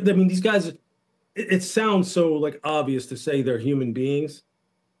 These guys, it sounds so like obvious to say they're human beings,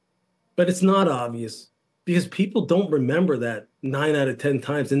 but it's not obvious because people don't remember that 9 out of 10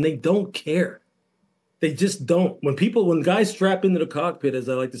 times and they don't care. They just don't. When guys strap into the cockpit, as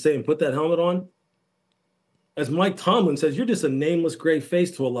I like to say, and put that helmet on, as Mike Tomlin says, you're just a nameless gray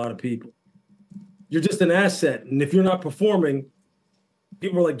face to a lot of people. You're just an asset. And if you're not performing,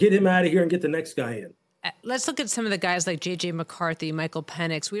 people are like, get him out of here and get the next guy in. Let's look at some of the guys like J.J. McCarthy, Michael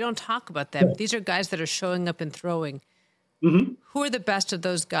Penix. We don't talk about them. Yeah. These are guys that are showing up and throwing. Mm-hmm. Who are the best of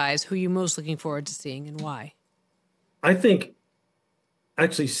those guys? Who are you most looking forward to seeing and why? I think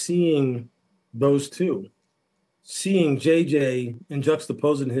actually seeing those two, seeing JJ and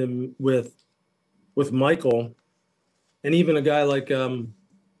juxtaposing him with Michael, and even a guy like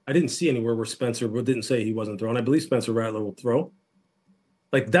I didn't see anywhere where Spencer didn't say he wasn't throwing. I believe Spencer Rattler will throw.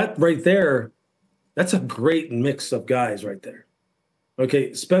 Like that right there, that's a great mix of guys right there.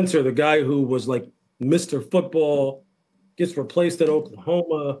 Okay, Spencer, the guy who was like Mr. Football, gets replaced at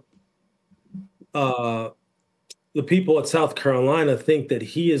Oklahoma. The people at South Carolina think that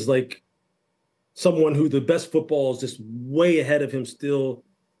he is like someone who the best football is just way ahead of him still.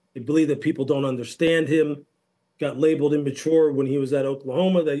 They believe that people don't understand him. Got labeled immature when he was at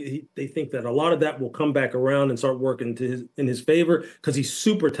Oklahoma. They think that a lot of that will come back around and start working in his favor because he's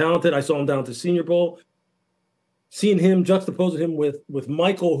super talented. I saw him down to Senior Bowl. Seeing him, juxtaposing him with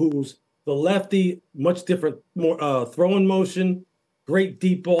Michael, who's the lefty, much different, more throwing motion, great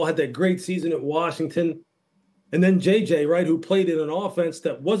deep ball, had that great season at Washington. And then JJ, right, who played in an offense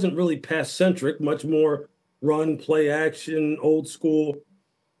that wasn't really pass-centric, much more run, play action, old school,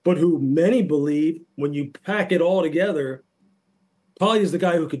 but who many believe, when you pack it all together, probably is the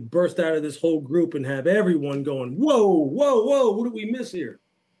guy who could burst out of this whole group and have everyone going, whoa, whoa, whoa, what did we miss here?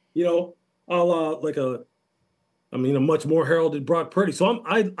 A la a much more heralded Brock Purdy. So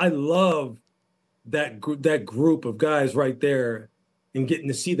I love that group of guys right there and getting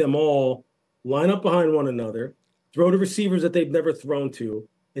to see them all line up behind one another, throw to receivers that they've never thrown to,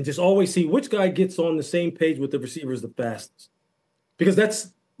 and just always see which guy gets on the same page with the receivers the fastest. Because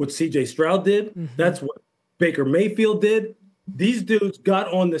that's what C.J. Stroud did. Mm-hmm. That's what Baker Mayfield did. These dudes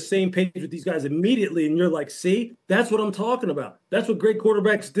got on the same page with these guys immediately, and you're like, see, that's what I'm talking about. That's what great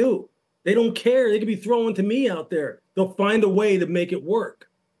quarterbacks do. They don't care. They could be throwing to me out there. They'll find a way to make it work.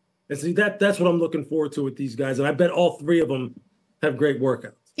 And see, that's what I'm looking forward to with these guys. And I bet all three of them have great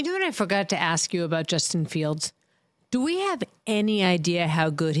workouts. You know what I forgot to ask you about Justin Fields? Do we have any idea how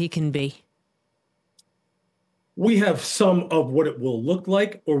good he can be? We have some of what it will look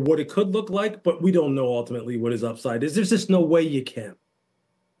like or what it could look like, but we don't know ultimately what his upside is. There's just no way you can.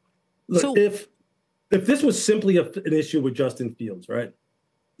 Look, if this was simply an issue with Justin Fields, right?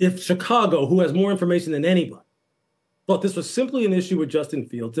 If Chicago, who has more information than anybody, thought this was simply an issue with Justin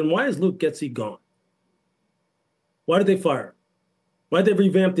Fields, then why is Luke Getsy gone? Why did they fire him? Why did they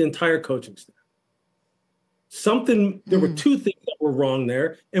revamp the entire coaching staff? There were two things that were wrong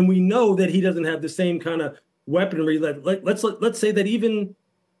there, and we know that he doesn't have the same kind of weaponry. Let's say that even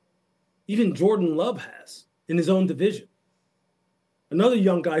Jordan Love has in his own division. Another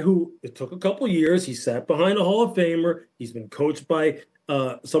young guy who it took a couple years. He sat behind a Hall of Famer. He's been coached by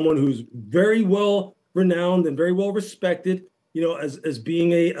someone who's very well renowned and very well respected, as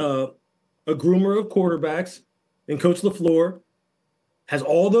being a groomer of quarterbacks, and Coach LaFleur has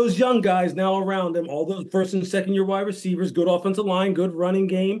all those young guys now around him, all those first and second year wide receivers, good offensive line, good running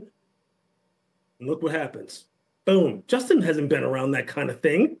game. And look what happens. Boom. Justin hasn't been around that kind of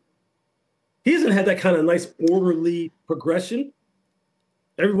thing. He hasn't had that kind of nice orderly progression.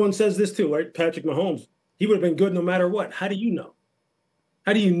 Everyone says this too, right? Patrick Mahomes, he would have been good no matter what. How do you know?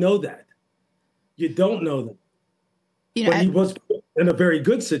 How do you know that? You don't know that. But he was in a very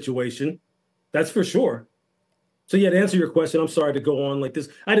good situation. That's for sure. So yeah, to answer your question, I'm sorry to go on like this.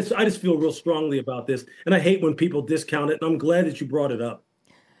 I just feel real strongly about this. And I hate when people discount it. And I'm glad that you brought it up.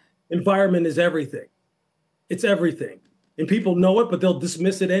 Environment is everything. It's everything. And people know it, but they'll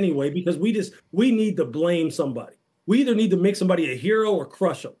dismiss it anyway because we need to blame somebody. We either need to make somebody a hero or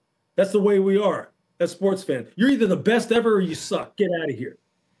crush them. That's the way we are as sports fans. You're either the best ever or you suck. Get out of here.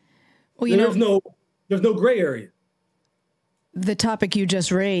 Well, there's no gray area. The topic you just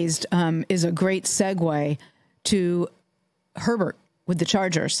raised is a great segue to Herbert with the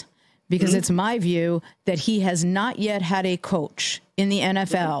Chargers, because it's my view that he has not yet had a coach in the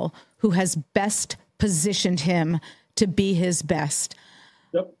NFL who has best positioned him to be his best.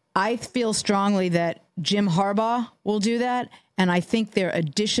 Yep. I feel strongly that Jim Harbaugh will do that, and I think their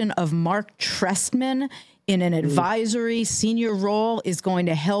addition of Mark Trestman in an advisory senior role is going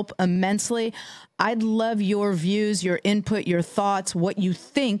to help immensely. I'd love your views, your input, your thoughts, what you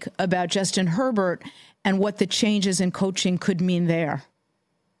think about Justin Herbert and what the changes in coaching could mean there.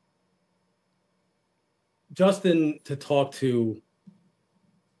 Justin, to talk to,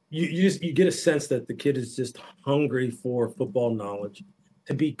 you get a sense that the kid is just hungry for football knowledge,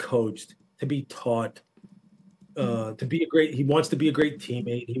 to be coached, to be taught, he wants to be a great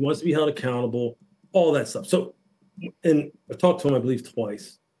teammate. He wants to be held accountable, all that stuff. So, and I've talked to him, I believe,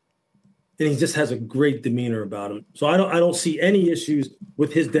 twice. And he just has a great demeanor about him. So I don't see any issues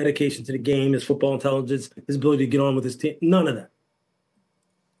with his dedication to the game, his football intelligence, his ability to get on with his team. None of that.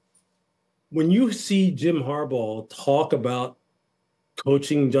 When you see Jim Harbaugh talk about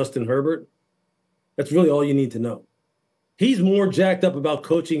coaching Justin Herbert, that's really all you need to know. He's more jacked up about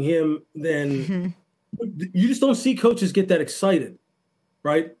coaching him than you just don't see coaches get that excited,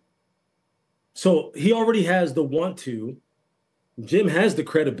 right? So he already has the want to. Jim has the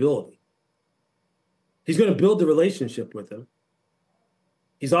credibility. He's going to build the relationship with him.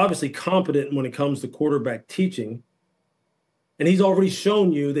 He's obviously competent when it comes to quarterback teaching. And he's already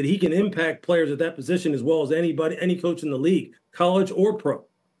shown you that he can impact players at that position as well as any coach in the league, college or pro.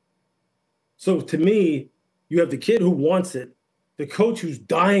 So to me, you have the kid who wants it, the coach who's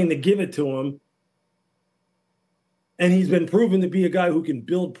dying to give it to him. And he's been proven to be a guy who can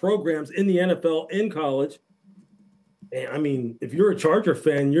build programs in the NFL, in college. And I mean, if you're a Charger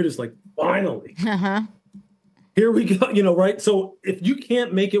fan, you're just like, finally. Here we go, right? So if you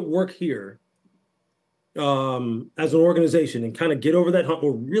can't make it work here as an organization and kind of get over that hump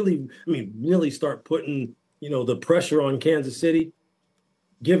or really start putting, the pressure on Kansas City,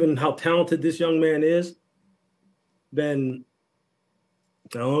 given how talented this young man is, then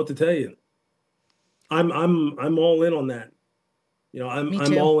I don't know what to tell you. I'm all in on that.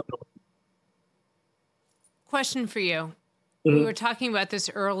 I'm all in. Question for you. We were talking about this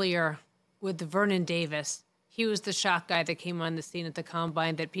earlier with Vernon Davis. He was the shock guy that came on the scene at the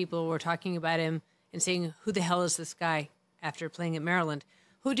Combine, that people were talking about him and saying, who the hell is this guy after playing at Maryland?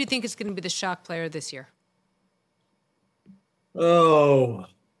 Who do you think is going to be the shock player this year? Oh,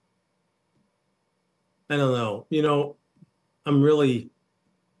 I don't know. I'm really,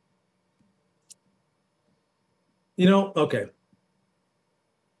 okay.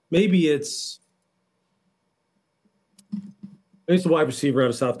 Maybe it's the wide receiver out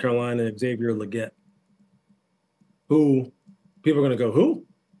of South Carolina, Xavier Legette, who people are going to go, who?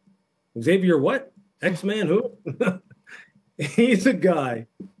 Xavier what? X-Man who? He's a guy.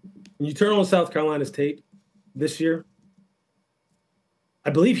 When you turn on South Carolina's tape this year, I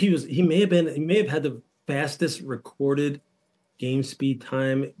believe he may have had the fastest recorded game speed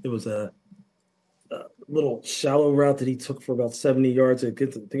time. It was a little shallow route that he took for about 70 yards. I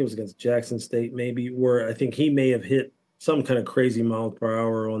think it was against Jackson State, maybe, where I think he may have hit some kind of crazy miles per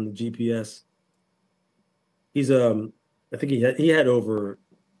hour on the GPS. He's I think he had over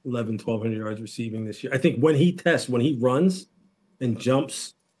 1,200 yards receiving this year. I think when he runs and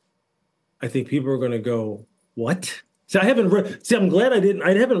jumps, I think people are going to go, what? I'm glad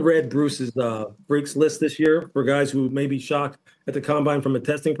I haven't read Bruce's freaks list this year for guys who may be shocked at the Combine from a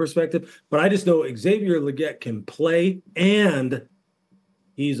testing perspective. But I just know Xavier Legette can play and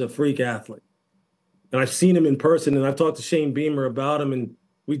he's a freak athlete. And I've seen him in person, and I've talked to Shane Beamer about him, and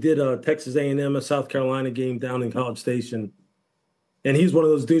we did a Texas A&M, a South Carolina game down in College Station. And he's one of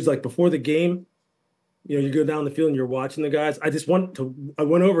those dudes, like before the game, you go down the field and you're watching the guys. I went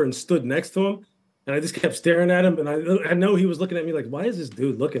over and stood next to him, and I just kept staring at him. And I know he was looking at me like, why is this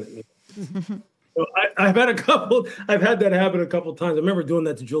dude looking at me? So I've had that happen a couple times. I remember doing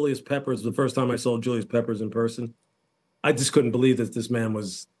that to Julius Peppers the first time I saw Julius Peppers in person. I just couldn't believe that this man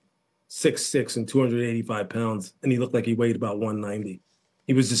was 6'6" and 285 pounds, and he looked like he weighed about 190.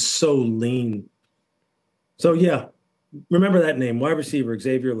 He was just so lean. So, yeah, remember that name, wide receiver,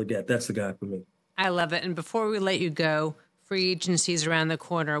 Xavier Legette. That's the guy for me. I love it. And before we let you go, free agency's around the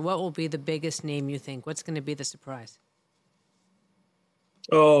corner. What will be the biggest name you think? What's going to be the surprise?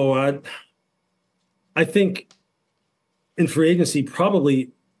 Oh, I think in free agency, probably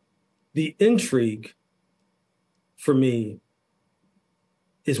the intrigue for me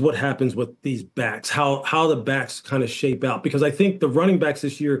is what happens with these backs, how the backs kind of shape out. Because I think the running backs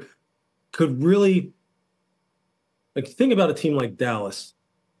this year could really, like, think about a team like Dallas.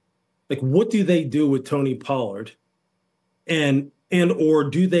 Like, what do they do with Tony Pollard? And or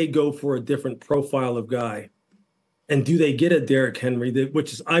do they go for a different profile of guy? And do they get a Derrick Henry,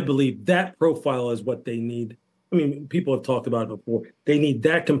 which is, I believe, that profile is what they need. I mean, people have talked about it before. They need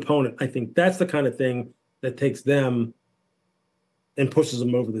that component. I think that's the kind of thing that takes them and pushes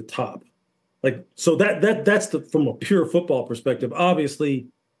them over the top. Like, so that's from a pure football perspective. Obviously,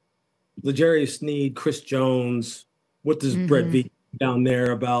 L'Jarius Sneed, Chris Jones, what does Brett Veach down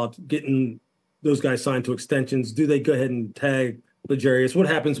there about getting those guys signed to extensions? Do they go ahead and tag L'Jarius? What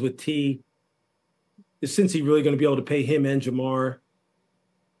happens with T? Is Cincy really going to be able to pay him and Jamar?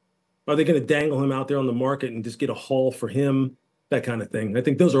 Are they going to dangle him out there on the market and just get a haul for him? That kind of thing. I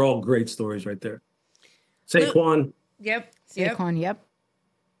think those are all great stories right there. Saquon. Yep. Saquon, yep.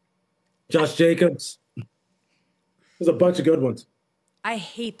 Josh Jacobs. There's a bunch of good ones. I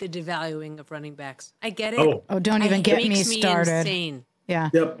hate the devaluing of running backs. I get it. Oh, don't even get me started. Insane. Yeah.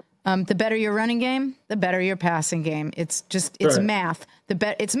 Yep. The better your running game, the better your passing game. It's math.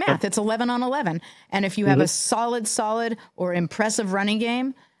 It's math. It's 11 on 11. And if you have a solid or impressive running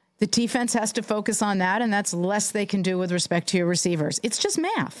game, the defense has to focus on that, and that's less they can do with respect to your receivers. It's just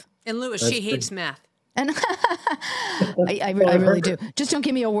math. And Lewis, she hates math. And I really do. Just don't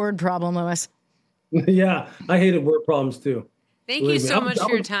give me a word problem, Lewis. Yeah, I hated word problems too. Thank you so much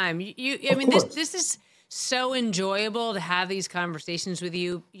for your time. I mean, this is so enjoyable to have these conversations with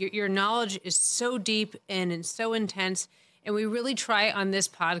you. Your knowledge is so deep and so intense, and we really try on this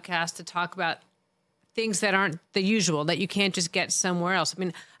podcast to talk about things that aren't the usual, that you can't just get somewhere else. I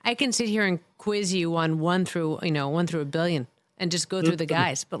mean, I can sit here and quiz you on 1 through a billion and just go through the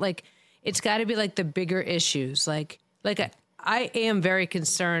guys, but like, it's got to be like the bigger issues. Like I am very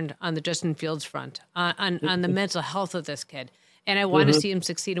concerned on the Justin Fields front, on the mental health of this kid. And I want to see him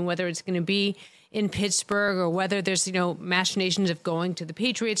succeed, and whether it's going to be in Pittsburgh or whether there's, machinations of going to the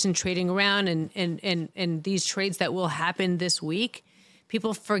Patriots and trading around and these trades that will happen this week.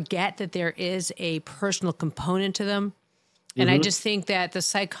 People forget that there is a personal component to them. And I just think that the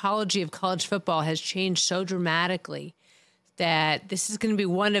psychology of college football has changed so dramatically that this is going to be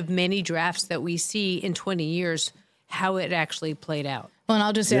one of many drafts that we see in 20 years, how it actually played out. Well, and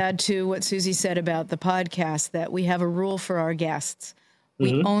I'll just add to what Susie said about the podcast that we have a rule for our guests.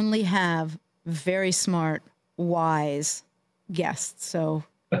 We only have very smart, wise guests. So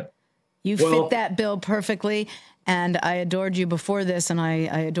you fit that bill perfectly. And I adored you before this, and I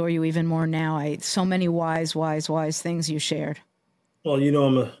adore you even more now. So many wise things you shared. Well,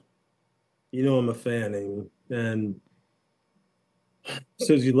 I'm a fan, Amy. And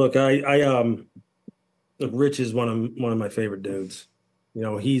Susie, look, Rich is one of my favorite dudes.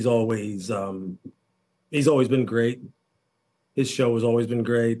 He's always been great. His show has always been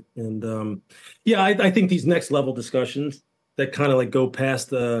great. And I think these next level discussions that kind of like go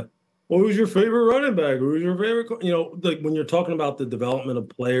past who's your favorite running back? Who's your favorite? When you're talking about the development of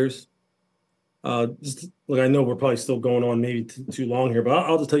players, I know we're probably still going on maybe too long here, but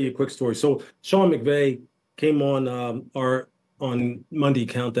I'll just tell you a quick story. So Sean McVay came on on Monday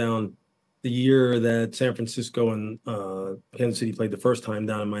Countdown the year that San Francisco and Kansas City played the first time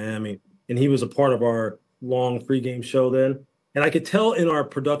down in Miami, and he was a part of our long pregame show then. And I could tell in our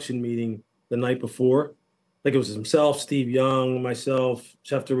production meeting the night before, like it was himself, Steve Young, myself,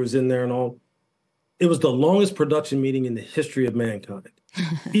 Schefter was in there and all. It was the longest production meeting in the history of mankind.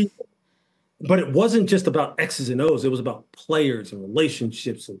 But it wasn't just about X's and O's. It was about players and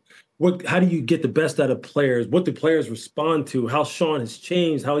relationships and how do you get the best out of players? What do players respond to? How Sean has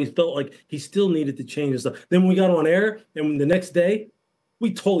changed, how he felt like he still needed to change and stuff. Then when we got on air and the next day,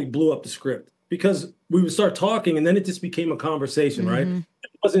 we totally blew up the script. because we would start talking, and then it just became a conversation, right? It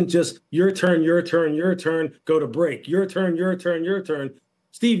wasn't just your turn, go to break, your turn.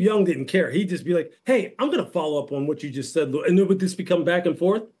 Steve Young didn't care. He'd just be like, hey, I'm going to follow up on what you just said. And it would just become back and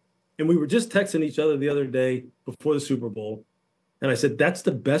forth. And we were just texting each other the other day before the Super Bowl. And I said, that's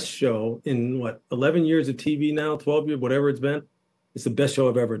the best show in 11 years of TV now, 12 years, whatever it's been. It's the best show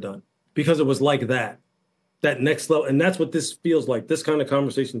I've ever done because it was like that next level. And that's what this feels like. This kind of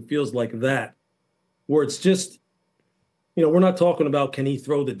conversation feels like that, where it's just, we're not talking about, can he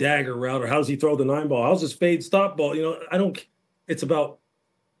throw the dagger route or how does he throw the 9-ball? How's his fade stop ball? It's about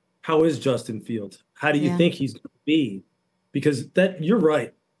how is Justin Fields? How do you think he's going to be? Because you're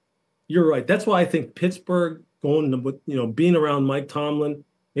right. That's why I think Pittsburgh going to, being around Mike Tomlin,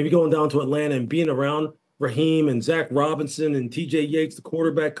 maybe going down to Atlanta and being around Raheem and Zach Robinson and TJ Yates, the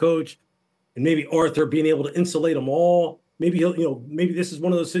quarterback coach, and maybe Arthur being able to insulate them all. Maybe maybe this is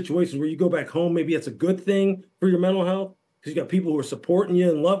one of those situations where you go back home. Maybe it's a good thing for your mental health because you got people who are supporting you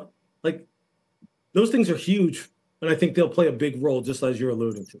and love. Like those things are huge, and I think they'll play a big role, just as you're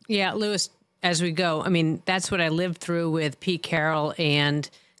alluding to. Yeah, Lewis. As we go, that's what I lived through with Pete Carroll and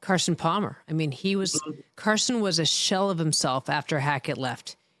Carson Palmer. Carson was a shell of himself after Hackett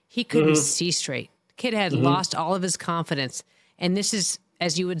left. He couldn't see straight. The kid had lost all of his confidence. And this is,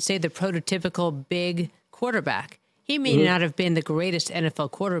 as you would say, the prototypical big quarterback. He may not have been the greatest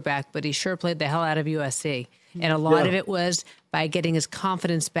NFL quarterback, but he sure played the hell out of USC. And a lot of it was by getting his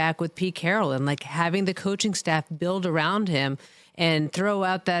confidence back with Pete Carroll and having the coaching staff build around him and throw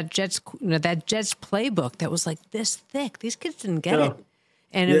out that Jets playbook that was this thick. These kids didn't get it.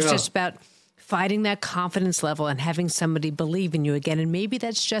 And it was just about finding that confidence level and having somebody believe in you again. And maybe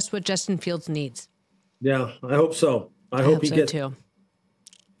that's just what Justin Fields needs. Yeah, I hope so. I hope he gets too.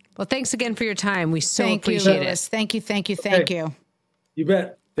 Well, thanks again for your time. We appreciate it. Thank you. You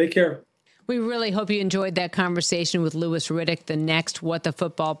bet. Take care. We really hope you enjoyed that conversation with Louis Riddick. The next What the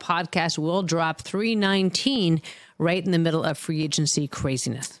Football podcast will drop 3/19, right in the middle of free agency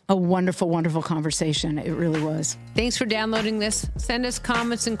craziness. A wonderful, wonderful conversation. It really was. Thanks for downloading this. Send us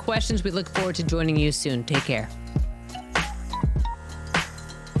comments and questions. We look forward to joining you soon. Take care.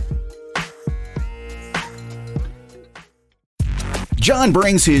 John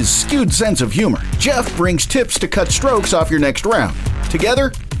brings his skewed sense of humor. Jeff brings tips to cut strokes off your next round.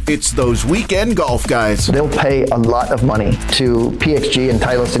 Together, it's those weekend golf guys. They'll pay a lot of money to PXG and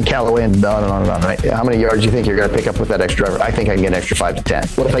Titleist and Callaway and on and on and on, right? How many yards do you think you're going to pick up with that extra driver? I think I can get an extra 5 to 10.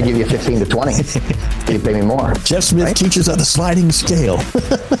 What if I give you 15 to 20? You pay me more. Jeff Smith teaches on a sliding scale.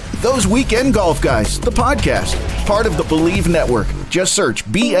 Those Weekend Golf Guys, the podcast, part of the Believe Network. Just search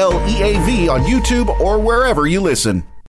BLEAV on YouTube or wherever you listen.